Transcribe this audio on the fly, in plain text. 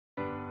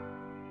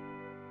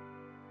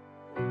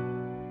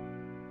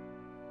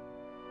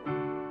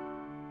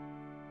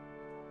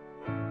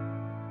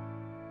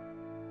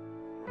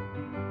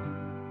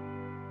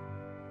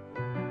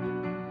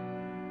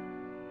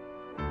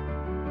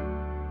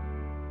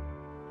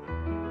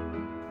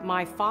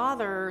My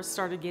father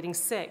started getting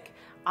sick.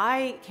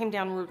 I came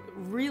down with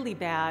really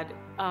bad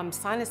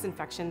sinus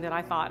infection that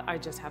I thought I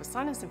just had a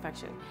sinus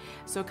infection.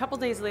 So a couple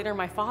days later,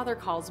 my father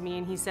calls me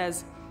and he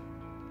says,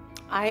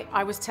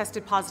 I was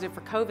tested positive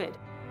for COVID.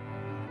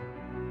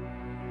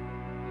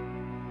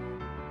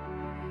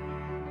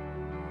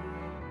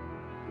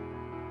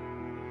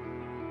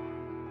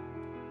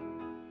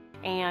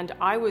 And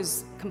I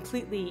was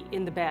completely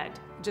in the bed,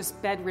 just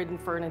bedridden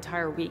for an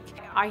entire week.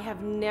 I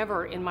have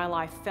never in my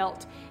life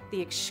felt the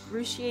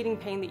excruciating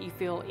pain that you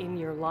feel in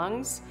your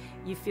lungs.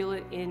 You feel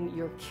it in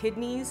your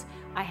kidneys.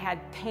 I had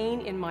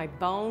pain in my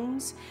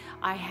bones.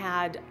 I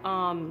had,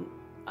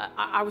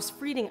 I was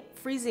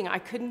freezing. I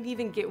couldn't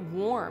even get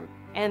warm.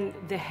 And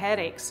the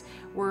headaches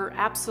were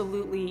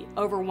absolutely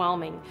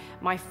overwhelming.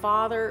 My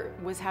father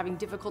was having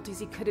difficulties.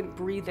 He couldn't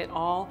breathe at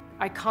all.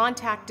 I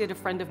contacted a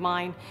friend of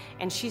mine,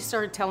 and she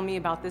started telling me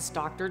about this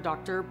doctor,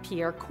 Dr.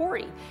 Pierre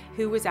Corey,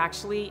 who was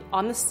actually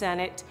on the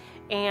Senate,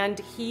 and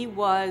he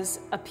was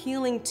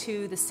appealing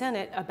to the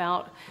Senate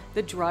about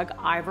the drug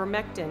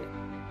ivermectin.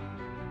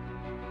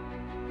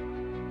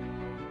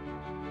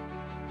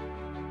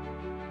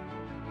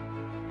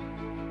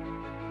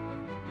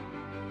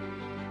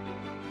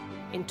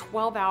 In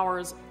 12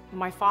 hours,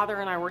 my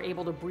father and I were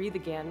able to breathe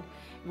again.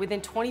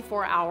 Within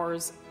 24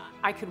 hours,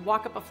 I could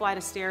walk up a flight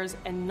of stairs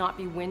and not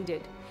be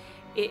winded.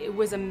 It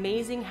was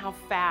amazing how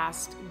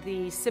fast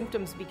the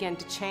symptoms began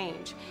to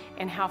change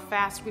and how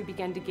fast we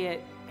began to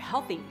get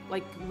healthy.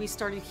 Like, we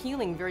started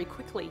healing very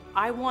quickly.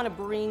 I want to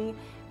bring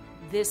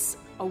this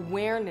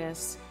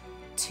awareness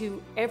to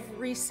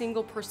every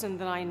single person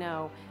that I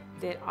know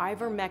that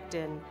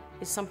ivermectin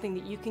is something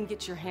that you can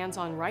get your hands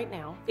on right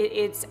now.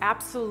 It's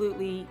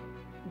absolutely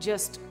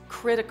just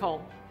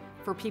critical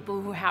for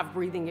people who have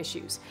breathing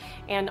issues.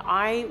 And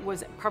I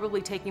was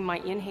probably taking my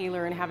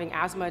inhaler and having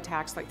asthma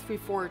attacks like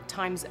 3-4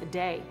 times a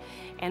day.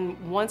 And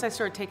once I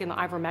started taking the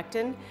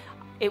ivermectin,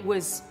 it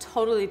was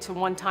totally to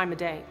 1 time a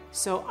day.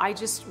 So I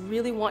just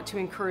really want to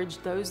encourage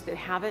those that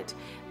have it,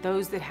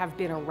 those that have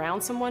been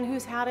around someone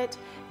who's had it,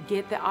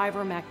 get the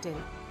ivermectin.